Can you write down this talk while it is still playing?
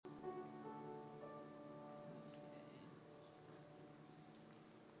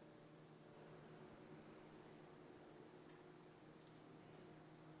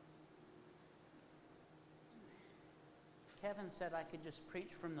Kevin said I could just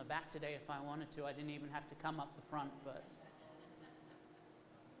preach from the back today if I wanted to. I didn't even have to come up the front, but...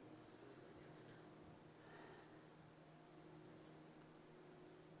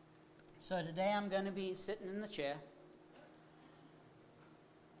 So today I'm going to be sitting in the chair.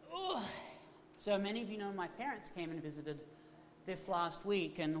 Ooh. So many of you know my parents came and visited this last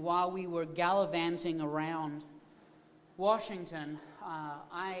week, and while we were gallivanting around Washington,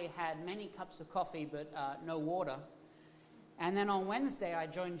 I had many cups of coffee but no water. And then on Wednesday I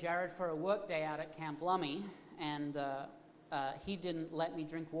joined Jared for a work day out at Camp Lummi, and he didn't let me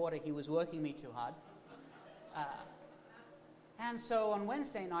drink water. He was working me too hard. And so on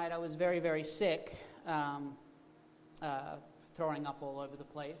Wednesday night I was very, very sick, throwing up all over the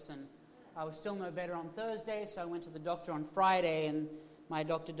place, and I was still no better on Thursday, so I went to the doctor on Friday, and my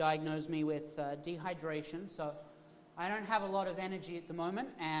doctor diagnosed me with dehydration. So I don't have a lot of energy at the moment,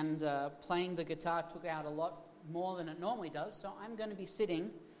 and playing the guitar took out a lot more than it normally does, so I'm going to be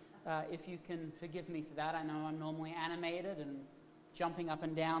sitting, if you can forgive me for that. I know I'm normally animated and jumping up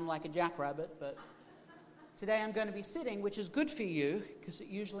and down like a jackrabbit, but today I'm going to be sitting, which is good for you, because it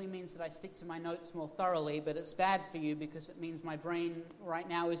usually means that I stick to my notes more thoroughly, but it's bad for you because it means my brain right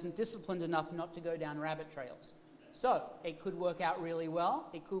now isn't disciplined enough not to go down rabbit trails. So it could work out really well,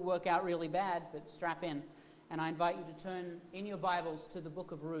 it could work out really bad, but strap in. And I invite you to turn in your Bibles to the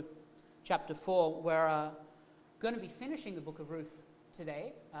book of Ruth, chapter 4. We're going to be finishing the book of Ruth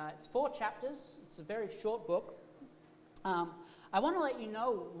today. It's 4 chapters. It's a very short book. I want to let you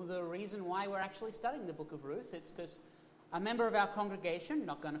know the reason why we're actually studying the book of Ruth. It's because a member of our congregation,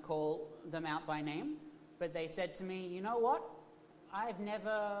 not going to call them out by name, but they said to me, you know what? I've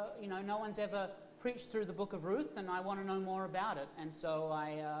never, no one's ever preached through the book of Ruth, and I want to know more about it. And so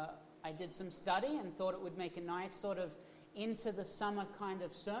I did some study and thought it would make a nice sort of into the summer kind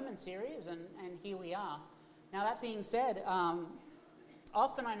of sermon series, and here we are. Now, that being said,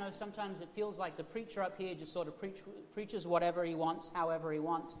 often I know sometimes it feels like the preacher up here just sort of preaches whatever he wants, however he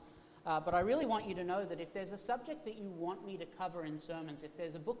wants. But I really want you to know that if there's a subject that you want me to cover in sermons, if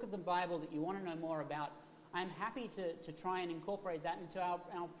there's a book of the Bible that you want to know more about, I'm happy to try and incorporate that into our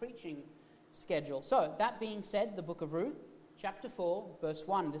preaching schedule. So, that being said, the book of Ruth, chapter 4, verse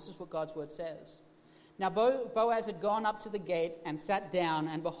 1, this is what God's word says. Now Boaz had gone up to the gate and sat down,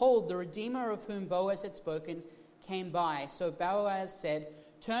 and behold, the Redeemer of whom Boaz had spoken came by. So Boaz said,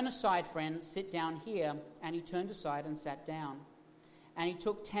 "Turn aside, friend, sit down here." And he turned aside and sat down. And he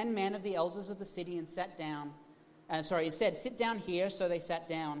took 10 men of the elders of the city and sat down. He said, "Sit down here." So they sat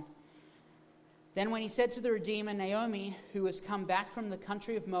down. Then when he said to the Redeemer, "Naomi, who has come back from the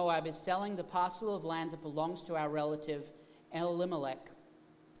country of Moab, is selling the parcel of land that belongs to our relative Elimelech.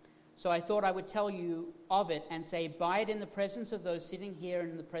 So I thought I would tell you of it and say, buy it in the presence of those sitting here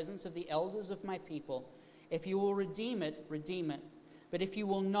and in the presence of the elders of my people. If you will redeem it, redeem it. But if you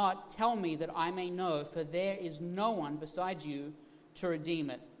will not, tell me that I may know, for there is no one besides you to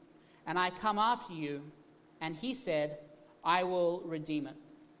redeem it. And I come after you." And he said, "I will redeem it."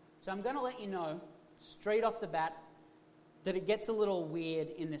 So I'm going to let you know straight off the bat that it gets a little weird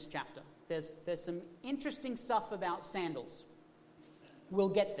in this chapter. There's some interesting stuff about sandals. We'll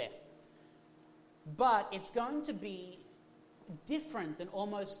get there. But it's going to be different than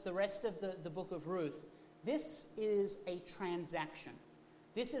almost the rest of the book of Ruth. This is a transaction.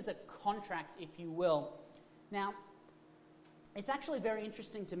 This is a contract, if you will. Now, it's actually very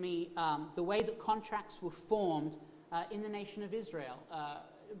interesting to me the way that contracts were formed in the nation of Israel.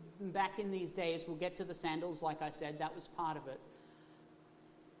 Back in these days, we'll get to the sandals, like I said, that was part of it.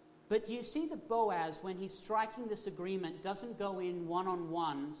 But you see that Boaz, when he's striking this agreement, doesn't go in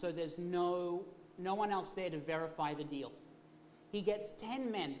one-on-one, so there's no one else there to verify the deal. He gets 10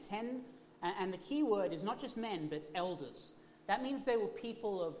 men, and the key word is not just men, but elders. That means they were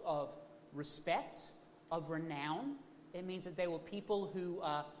people of respect, of renown. It means that they were people who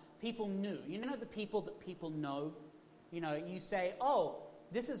people knew. You know the people that people know? You say, "Oh,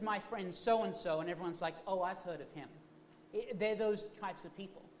 this is my friend so-and-so," and everyone's like, "Oh, I've heard of him." They're those types of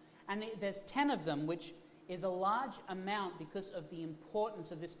people. And there's 10 of them, which is a large amount because of the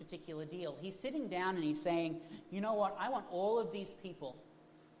importance of this particular deal. He's sitting down and he's saying, you know what, I want all of these people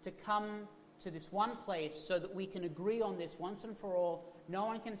to come to this one place so that we can agree on this once and for all. No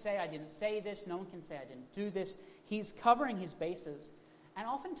one can say I didn't say this. No one can say I didn't do this. He's covering his bases. And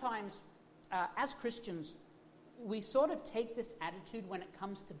oftentimes, as Christians, we sort of take this attitude when it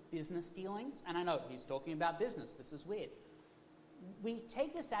comes to business dealings. And I know he's talking about business. This is weird. We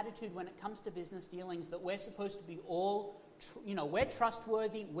take this attitude when it comes to business dealings that we're supposed to be all, we're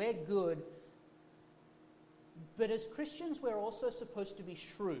trustworthy, we're good. But as Christians, we're also supposed to be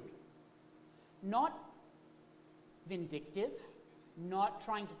shrewd. Not vindictive, not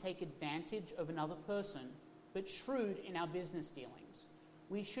trying to take advantage of another person, but shrewd in our business dealings.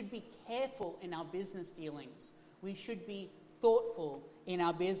 We should be careful in our business dealings. We should be thoughtful in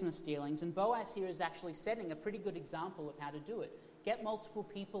our business dealings. And Boaz here is actually setting a pretty good example of how to do it. Get multiple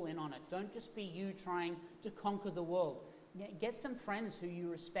people in on it. Don't just be you trying to conquer the world. Get some friends who you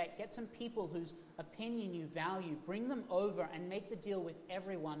respect. Get some people whose opinion you value. Bring them over and make the deal with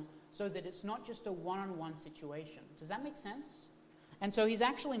everyone so that it's not just a one-on-one situation. Does that make sense? And so he's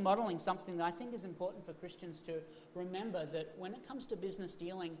actually modeling something that I think is important for Christians to remember, that when it comes to business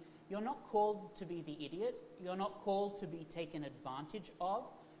dealing, you're not called to be the idiot. You're not called to be taken advantage of.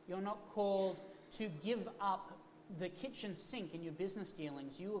 You're not called to give up the kitchen sink in your business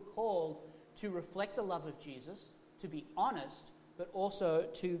dealings. You are called to reflect the love of Jesus, to be honest, but also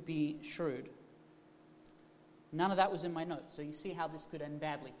to be shrewd. None of that was in my notes, so you see how this could end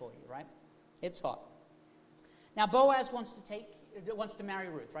badly for you, right? It's hot. Now, Boaz wants to marry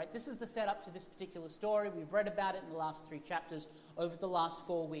Ruth, right? This is the setup to this particular story. We've read about it in the last 3 chapters over the last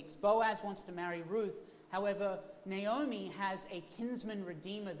 4 weeks. Boaz wants to marry Ruth. However, Naomi has a kinsman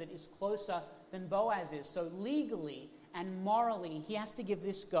redeemer that is closer than Boaz is. So legally and morally, he has to give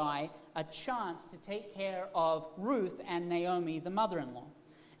this guy a chance to take care of Ruth and Naomi, the mother-in-law.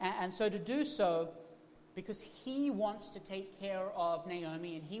 And so to do so, because he wants to take care of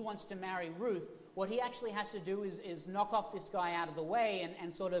Naomi and he wants to marry Ruth, what he actually has to do is knock off this guy out of the way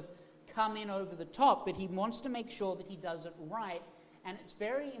and sort of come in over the top, but he wants to make sure that he does it right, and it's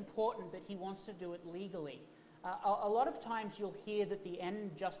very important that he wants to do it legally. A lot of times you'll hear that the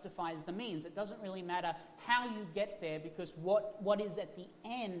end justifies the means. It doesn't really matter how you get there, because what is at the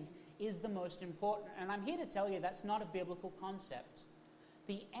end is the most important. And I'm here to tell you that's not a biblical concept.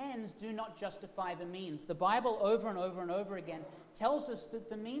 The ends do not justify the means. The Bible over and over and over again tells us that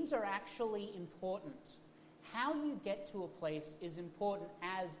the means are actually important. How you get to a place is important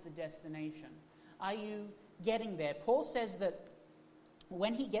as the destination. Are you getting there? Paul says that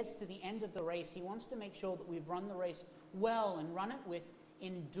when he gets to the end of the race, he wants to make sure that we've run the race well and run it with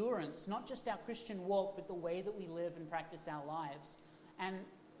endurance, not just our Christian walk, but the way that we live and practice our lives. And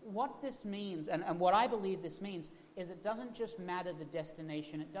what this means, and what I believe this means, is it doesn't just matter the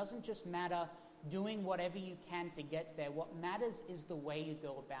destination. It doesn't just matter doing whatever you can to get there. What matters is the way you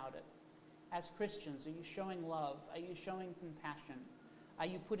go about it. As Christians, are you showing love? Are you showing compassion? Are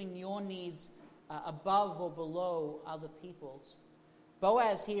you putting your needs above or below other people's?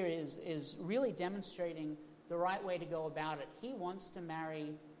 Boaz here is really demonstrating the right way to go about it. He wants to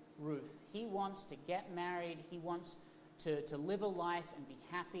marry Ruth. He wants to get married. He wants to live a life and be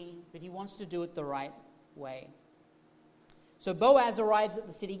happy, but he wants to do it the right way. So Boaz arrives at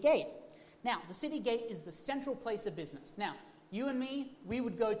the city gate. Now, the city gate is the central place of business. Now, you and me, we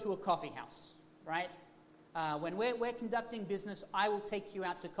would go to a coffee house, right? When we're conducting business, I will take you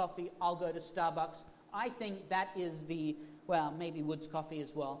out to coffee. I'll go to Starbucks. I think that is maybe Wood's Coffee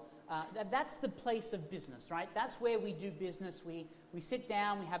as well. That's the place of business, right? That's where we do business. We sit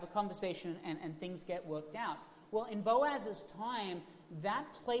down, we have a conversation, and things get worked out. Well, in Boaz's time, that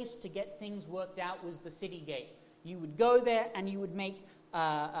place to get things worked out was the city gate. You would go there and you would make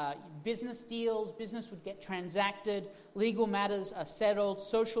business deals, business would get transacted, legal matters are settled,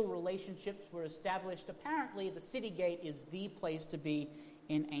 social relationships were established. Apparently, the city gate is the place to be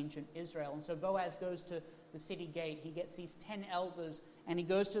in ancient Israel. And so Boaz goes to the city gate. He gets these 10 elders, and he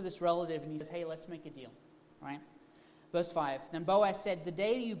goes to this relative and he says, hey, let's make a deal, right? Verse 5, then Boaz said, the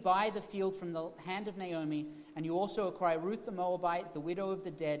day you buy the field from the hand of Naomi, and you also acquire Ruth the Moabite, the widow of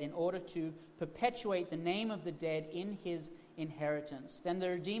the dead, in order to perpetuate the name of the dead in his inheritance. Then the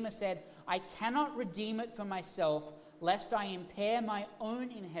Redeemer said, I cannot redeem it for myself, lest I impair my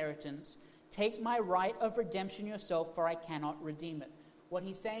own inheritance. Take my right of redemption yourself, for I cannot redeem it. What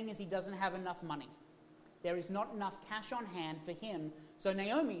he's saying is he doesn't have enough money. There is not enough cash on hand for him. So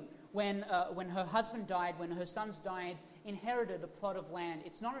Naomi, when her husband died, when her sons died, inherited a plot of land.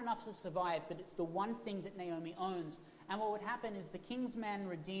 It's not enough to survive, but it's the one thing that Naomi owns. And what would happen is the kinsman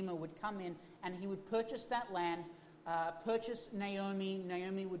redeemer would come in and he would purchase that land, purchase Naomi.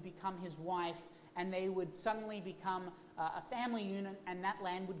 Naomi would become his wife, and they would suddenly become a family unit, and that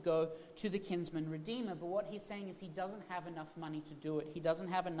land would go to the kinsman redeemer. But what he's saying is he doesn't have enough money to do it. He doesn't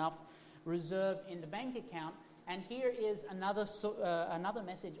have enough reserve in the bank account. And here is another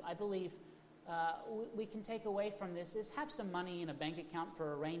message I believe we can take away from this is have some money in a bank account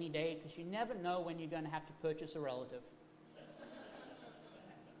for a rainy day, because you never know when you're going to have to purchase a relative.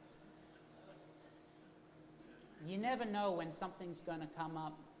 You never know when something's going to come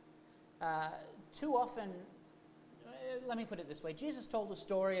up. Too often, let me put it this way. Jesus told a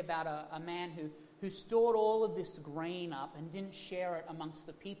story about a man who who stored all of this grain up and didn't share it amongst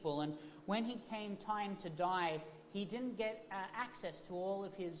the people. And when he came time to die, he didn't get access to all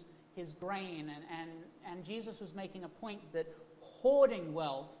of his grain. And Jesus was making a point that hoarding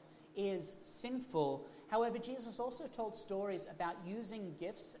wealth is sinful. However, Jesus also told stories about using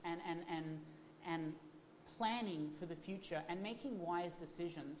gifts and planning for the future and making wise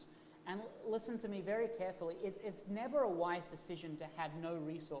decisions. And listen to me very carefully. It's never a wise decision to have no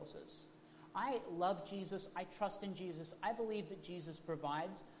resources. I love Jesus. I trust in Jesus. I believe that Jesus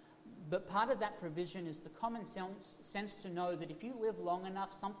provides. But part of that provision is the common sense to know that if you live long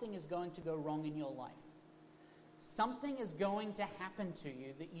enough, something is going to go wrong in your life. Something is going to happen to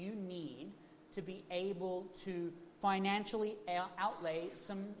you that you need to be able to financially outlay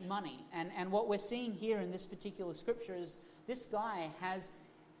some money. And what we're seeing here in this particular scripture is this guy has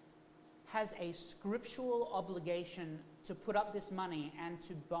a scriptural obligation to put up this money and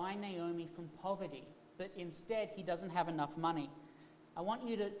to buy Naomi from poverty. But instead, he doesn't have enough money. I want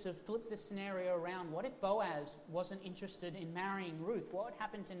you to flip this scenario around. What if Boaz wasn't interested in marrying Ruth? What would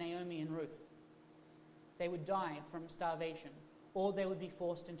happen to Naomi and Ruth? They would die from starvation, or they would be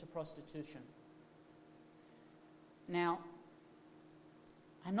forced into prostitution. Now,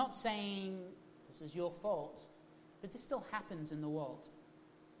 I'm not saying this is your fault, but this still happens in the world.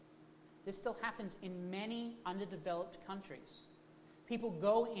 This still happens in many underdeveloped countries. People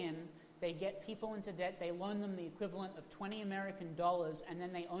go in, they get people into debt, they loan them the equivalent of $20 American, and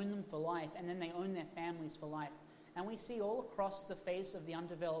then they own them for life, and then they own their families for life. And we see all across the face of the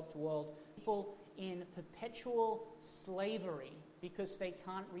undeveloped world people in perpetual slavery because they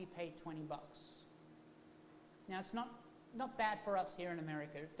can't repay $20. Now, it's not bad for us here in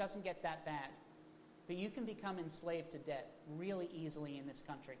America. It doesn't get that bad. But you can become enslaved to debt really easily in this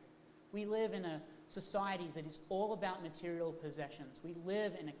country. We live in a society that is all about material possessions. We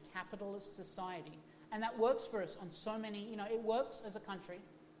live in a capitalist society. And that works for us on so many, it works as a country.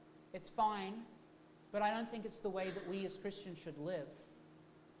 It's fine. But I don't think it's the way that we as Christians should live.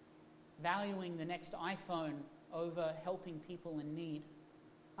 Valuing the next iPhone over helping people in need.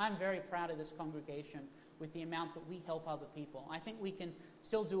 I'm very proud of this congregation with the amount that we help other people. I think we can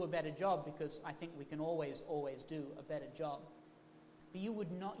still do a better job because I think we can always do a better job. But you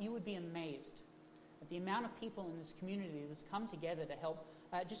would be amazed at the amount of people in this community that's come together to help.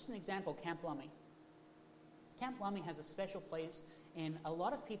 Just an example, Camp Lummi. Camp Lummi has a special place in a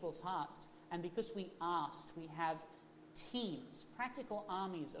lot of people's hearts, and because we asked, we have teams, practical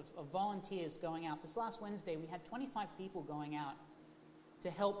armies of volunteers going out. This last Wednesday, we had 25 people going out to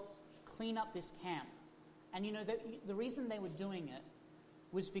help clean up this camp. And the reason they were doing it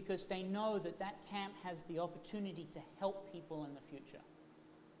was because they know that camp has the opportunity to help people in the future,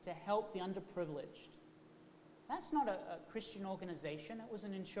 to help the underprivileged. That's not a Christian organization. It was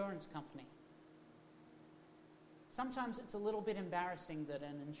an insurance company. Sometimes it's a little bit embarrassing that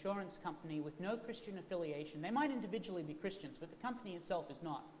an insurance company with no Christian affiliation, they might individually be Christians, but the company itself is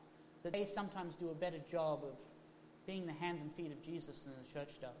not, that they sometimes do a better job of being the hands and feet of Jesus than the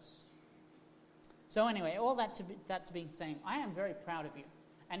church does. So anyway, all that to be saying, I am very proud of you.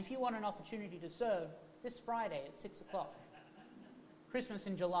 And if you want an opportunity to serve, this Friday at 6 o'clock, Christmas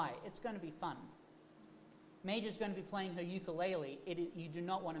in July, it's going to be fun. Major's going to be playing her ukulele. You do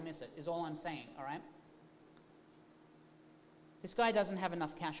not want to miss it, is all I'm saying, all right? This guy doesn't have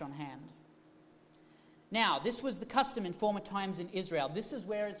enough cash on hand. Now, this was the custom in former times in Israel. This is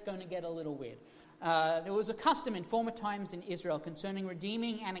where it's going to get a little weird. There was a custom in former times in Israel concerning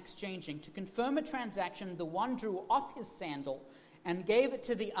redeeming and exchanging. To confirm a transaction, the one drew off his sandal and gave it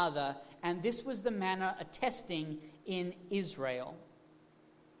to the other, and this was the manner attesting in Israel.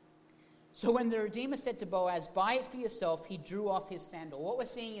 So when the Redeemer said to Boaz, "Buy it for yourself," he drew off his sandal. What we're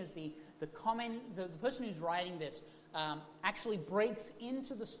seeing is the person who's writing this actually breaks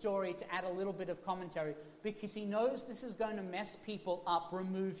into the story to add a little bit of commentary because he knows this is going to mess people up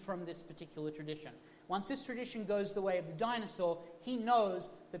removed from this particular tradition. Once this tradition goes the way of the dinosaur, he knows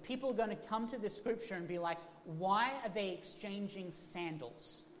that people are going to come to this scripture and be like, why are they exchanging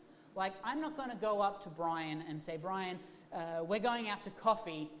sandals? Like, I'm not going to go up to Brian and say, Brian, we're going out to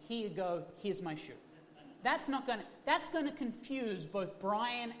coffee. Here you go. Here's my shoe. That's going to confuse both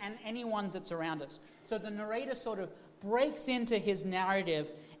Brian and anyone that's around us. So the narrator sort of breaks into his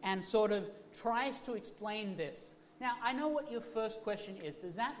narrative and sort of tries to explain this. Now, I know what your first question is.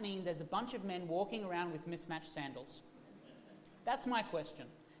 Does that mean there's a bunch of men walking around with mismatched sandals? That's my question.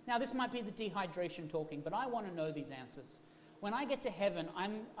 Now, this might be the dehydration talking, but I want to know these answers. When I get to heaven,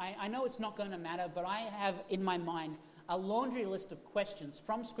 I know it's not going to matter, but I have in my mind a laundry list of questions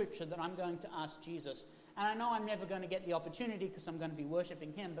from Scripture that I'm going to ask Jesus. And I know I'm never going to get the opportunity because I'm going to be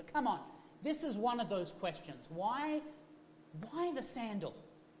worshiping him, but come on, This is one of those questions. Why the sandal?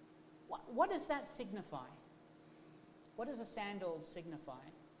 What does that signify? What does a sandal signify?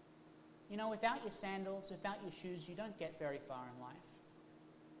 You know, without your sandals, without your shoes, you don't get very far in life.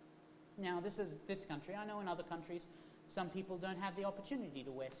 Now, this is this country. I know in other countries, some people don't have the opportunity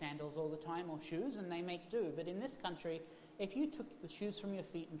to wear sandals all the time or shoes, and they make do. But in this country, if you took the shoes from your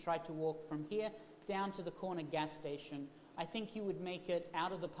feet and tried to walk from here down to the corner gas station, I think you would make it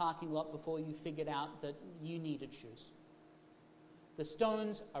out of the parking lot before you figured out that you needed shoes. The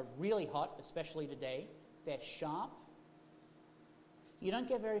stones are really hot, especially today. They're sharp. You don't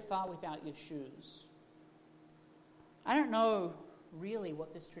get very far without your shoes. I don't know really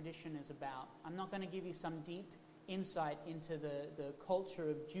what this tradition is about. I'm not going to give you some deep insight into the culture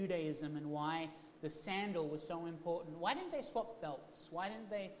of Judaism and why the sandal was so important. Why didn't they swap belts? Why didn't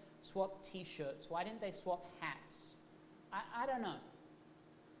they swap t-shirts? Why didn't they swap hats? I don't know.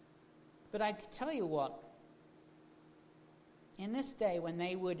 But I can tell you what, in this day when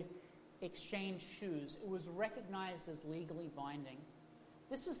they would exchange shoes, it was recognized as legally binding.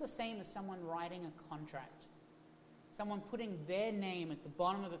 This was the same as someone writing a contract. Someone putting their name at the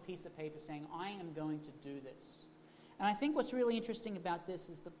bottom of a piece of paper saying, I am going to do this. And I think what's really interesting about this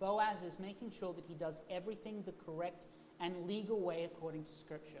is that Boaz is making sure that he does everything the correct and legal way according to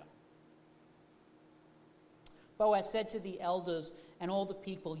Scripture. Boaz said to the elders and all the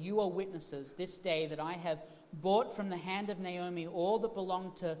people, you are witnesses this day that I have bought from the hand of Naomi all that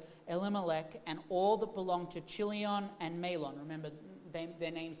belonged to Elimelech and all that belonged to Chilion and Mahlon. Remember,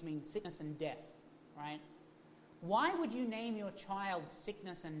 their names mean sickness and death, right? Why would you name your child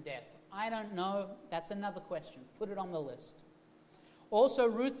sickness and death? I don't know. That's another question. Put it on the list. Also,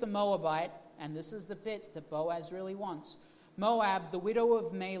 Ruth the Moabite, and this is the bit that Boaz really wants. Moab, the widow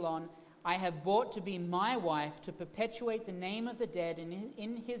of Mahlon, I have bought to be my wife to perpetuate the name of the dead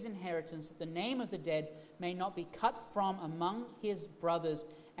in his inheritance, that the name of the dead may not be cut from among his brothers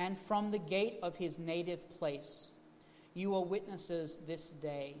and from the gate of his native place. You are witnesses this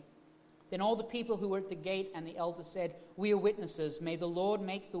day. Then all the people who were at the gate and the elders said, we are witnesses. May the Lord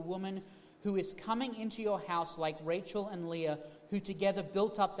make the woman who is coming into your house like Rachel and Leah, who together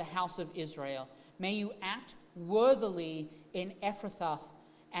built up the house of Israel. May you act worthily in Ephrathah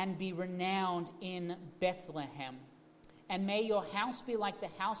and be renowned in Bethlehem. And may your house be like the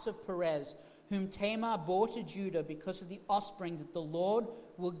house of Perez, whom Tamar bore to Judah because of the offspring that the Lord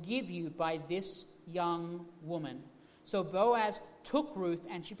will give you by this young woman. So Boaz took Ruth,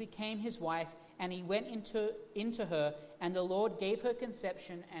 and she became his wife, and he went into her, and the Lord gave her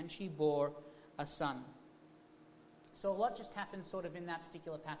conception, and she bore a son. So a lot just happened sort of in that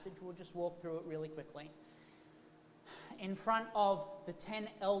particular passage. We'll just walk through it really quickly. In front of the 10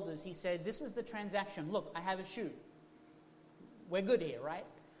 elders, he said, this is the transaction. Look, I have a shoe. We're good here, right?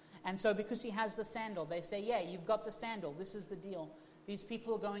 And so because he has the sandal, they say, yeah, you've got the sandal. This is the deal. These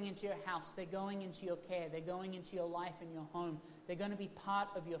people are going into your house. They're going into your care. They're going into your life and your home. They're going to be part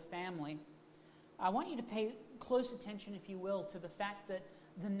of your family. I want you to pay close attention, if you will, to the fact that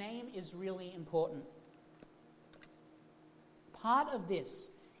the name is really important. Part of this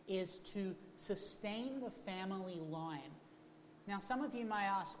is to sustain the family line. Now, some of you may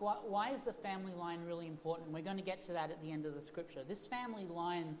ask, why is the family line really important? We're going to get to that at the end of the scripture. This family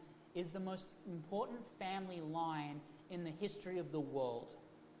line is the most important family line in the history of the world.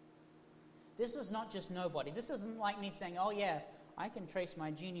 This is not just nobody. This isn't like me saying, oh yeah, I can trace my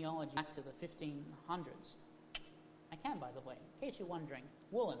genealogy back to the 1500s. I can, by the way, in case you're wondering.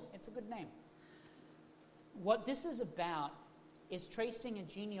 Woolen, it's a good name. What this is about is tracing a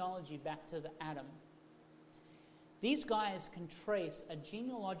genealogy back to the Adam. These guys can trace a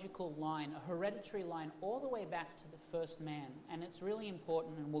genealogical line, a hereditary line, all the way back to the first man. And it's really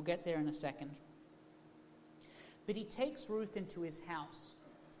important, and we'll get there in a second. But he takes Ruth into his house.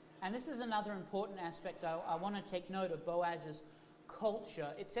 And this is another important aspect I want to take note of Boaz's culture.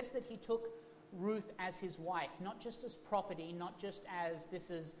 It says that he took Ruth as his wife, not just as property, not just as this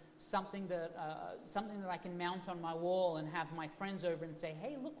is something that I can mount on my wall and have my friends over and say,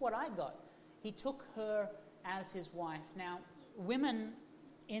 hey, look what I got. He took her as his wife. Now, women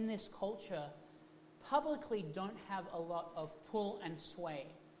in this culture publicly don't have a lot of pull and sway.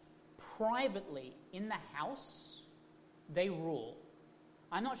 Privately, in the house, they rule.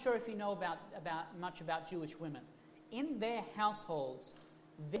 I'm not sure if you know much about Jewish women. In their households,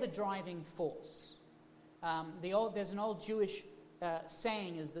 they're the driving force. There's an old Jewish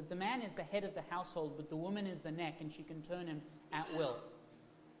saying is that the man is the head of the household, but the woman is the neck, and she can turn him at will.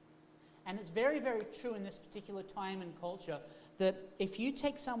 And it's very, very true in this particular time and culture that if you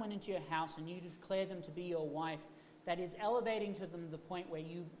take someone into your house and you declare them to be your wife, that is elevating to them the point where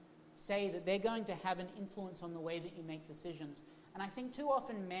you say that they're going to have an influence on the way that you make decisions. And I think too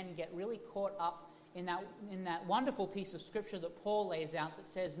often men get really caught up in that wonderful piece of scripture that Paul lays out that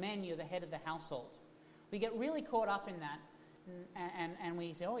says, men, you're the head of the household. We get really caught up in that, and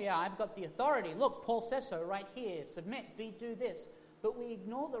we say, oh yeah, I've got the authority. Look, Paul says so right here. Submit, do this. But we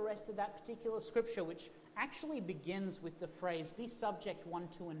ignore the rest of that particular scripture, which actually begins with the phrase, be subject one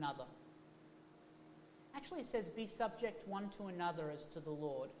to another. Actually, it says, be subject one to another as to the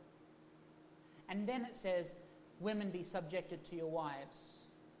Lord. And then it says, women, be subjected to your wives,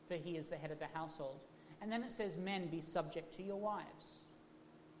 for he is the head of the household. And then it says, men, be subject to your wives.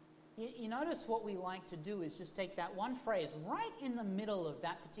 You notice what we like to do is just take that one phrase right in the middle of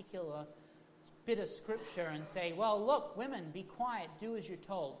that particular bit of scripture and say, well, look, women, be quiet, do as you're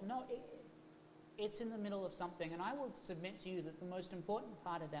told. No, it's in the middle of something. And I will submit to you that the most important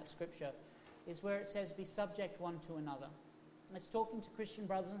part of that scripture is where it says, be subject one to another. And it's talking to Christian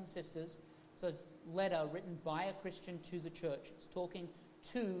brothers and sisters. It's a letter written by a Christian to the church. It's talking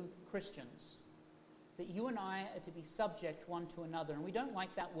to Christians. That you and I are to be subject one to another. And we don't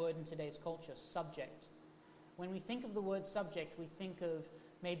like that word in today's culture, subject. When we think of the word subject, we think of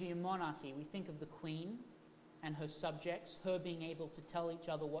maybe a monarchy. We think of the queen and her subjects, her being able to tell each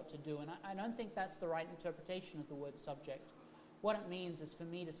other what to do. And I don't think that's the right interpretation of the word subject. What it means is for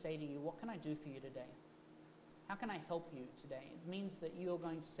me to say to you, what can I do for you today? How can I help you today? It means that you're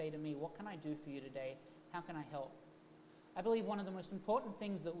going to say to me, what can I do for you today? How can I help? I believe one of the most important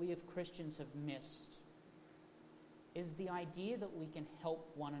things that we as Christians have missed is the idea that we can help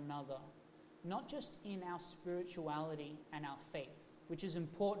one another, not just in our spirituality and our faith, which is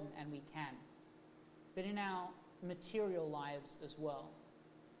important and we can, but in our material lives as well.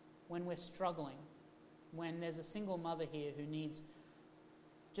 When we're struggling, when there's a single mother here who needs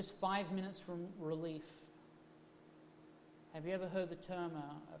just 5 minutes from relief. Have you ever heard the term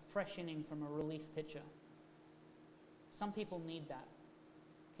a fresh inning from a relief pitcher? Some people need that.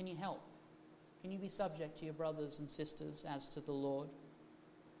 Can you help? Can you be subject to your brothers and sisters as to the Lord?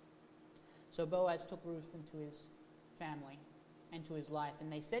 So Boaz took Ruth into his family, into his life,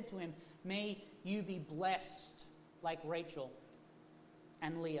 and they said to him, may you be blessed like Rachel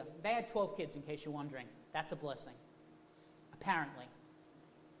and Leah. They had 12 kids, in case you're wondering. That's a blessing, apparently.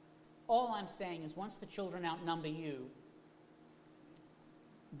 All I'm saying is once the children outnumber you,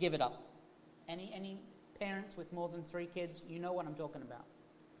 give it up. Any parents with more than 3 kids, you know what I'm talking about.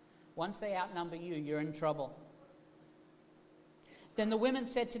 Once they outnumber you, you're in trouble. Then the women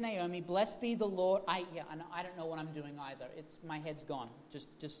said to Naomi, blessed be the Lord. I don't know what I'm doing either. My head's gone.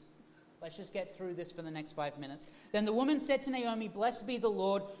 Let's just get through this for the next 5 minutes. Then the woman said to Naomi, blessed be the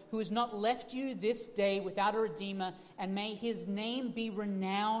Lord, who has not left you this day without a redeemer, and may his name be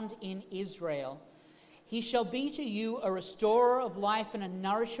renowned in Israel. He shall be to you a restorer of life and a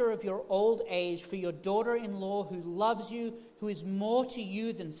nourisher of your old age, for your daughter-in-law who loves you, who is more to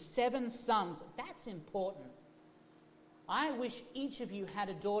you than 7 sons. That's important. I wish each of you had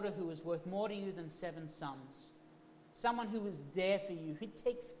a daughter who was worth more to you than 7 sons. Someone who is there for you, who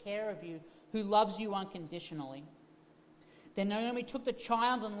takes care of you, who loves you unconditionally. Then Naomi took the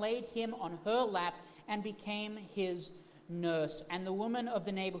child and laid him on her lap and became his nurse. And the woman of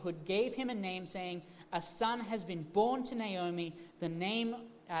the neighborhood gave him a name, saying, a son has been born to Naomi. They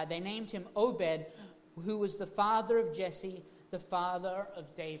named him Obed, who was the father of Jesse, the father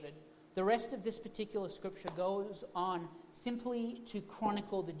of David. The rest of this particular scripture goes on simply to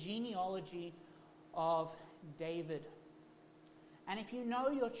chronicle the genealogy of David. And if you know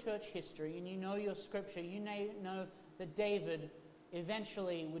your church history and you know your scripture, you know that David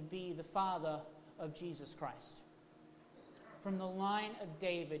eventually would be the father of Jesus Christ. From the line of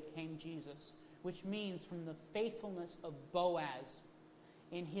David came Jesus, which means from the faithfulness of Boaz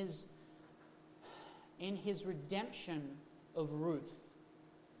in his redemption of Ruth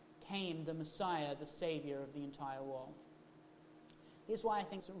came the Messiah, the Savior of the entire world. Here's why I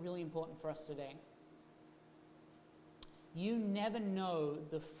think it's really important for us today. You never know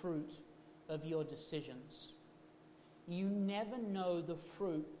the fruit of your decisions. You never know the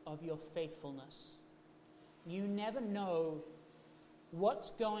fruit of your faithfulness. You never know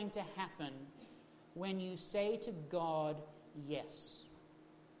what's going to happen when you say to God, yes.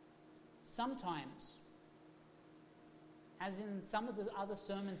 Sometimes, as in some of the other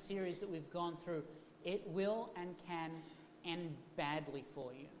sermon series that we've gone through, it will and can end badly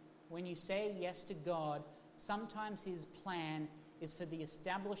for you. When you say yes to God, sometimes his plan is for the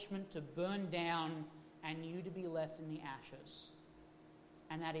establishment to burn down and you to be left in the ashes.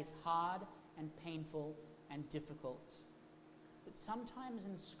 And that is hard and painful and difficult. But sometimes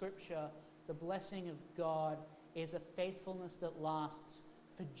in Scripture, the blessing of God is a faithfulness that lasts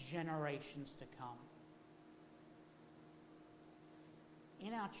for generations to come.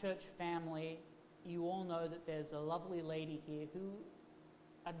 In our church family, you all know that there's a lovely lady here who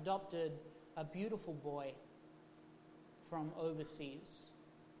adopted a beautiful boy from overseas.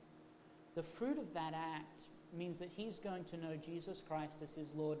 The fruit of that act means that he's going to know Jesus Christ as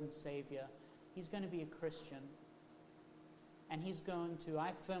his Lord and Savior. He's going to be a Christian. And he's going to,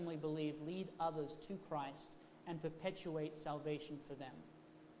 I firmly believe, lead others to Christ and perpetuate salvation for them.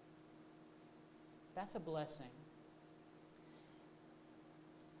 That's a blessing.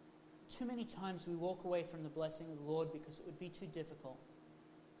 Too many times we walk away from the blessing of the Lord because it would be too difficult.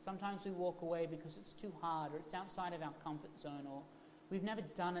 Sometimes we walk away because it's too hard, or it's outside of our comfort zone, or we've never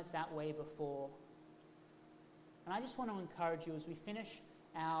done it that way before. And I just want to encourage you as we finish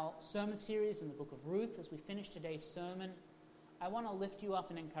our sermon series in the book of Ruth, as we finish today's sermon, I want to lift you up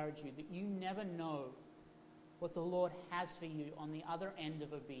and encourage you that you never know what the Lord has for you on the other end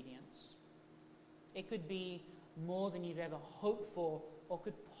of obedience. It could be more than you've ever hoped for or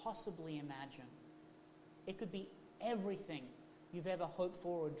could possibly imagine. It could be everything you've ever hoped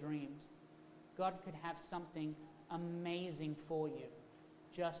for or dreamed. God could have something amazing for you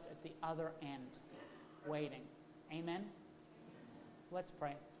just at the other end, waiting. Amen? Let's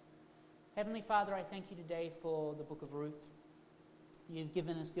pray. Heavenly Father, I thank you today for the book of Ruth. You've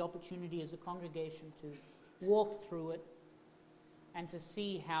given us the opportunity as a congregation to walk through it and to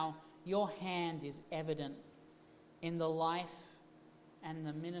see how your hand is evident in the life and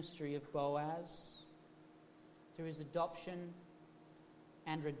the ministry of Boaz, through his adoption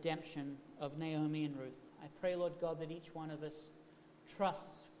and redemption of Naomi and Ruth. I pray, Lord God, that each one of us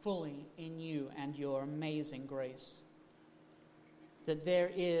trusts fully in you and your amazing grace, that there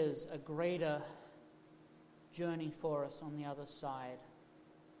is a greater journey for us on the other side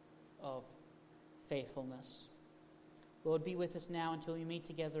of faithfulness. Lord, be with us now until we meet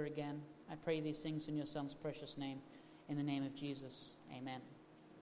together again. I pray these things in your Son's precious name. In the name of Jesus, amen.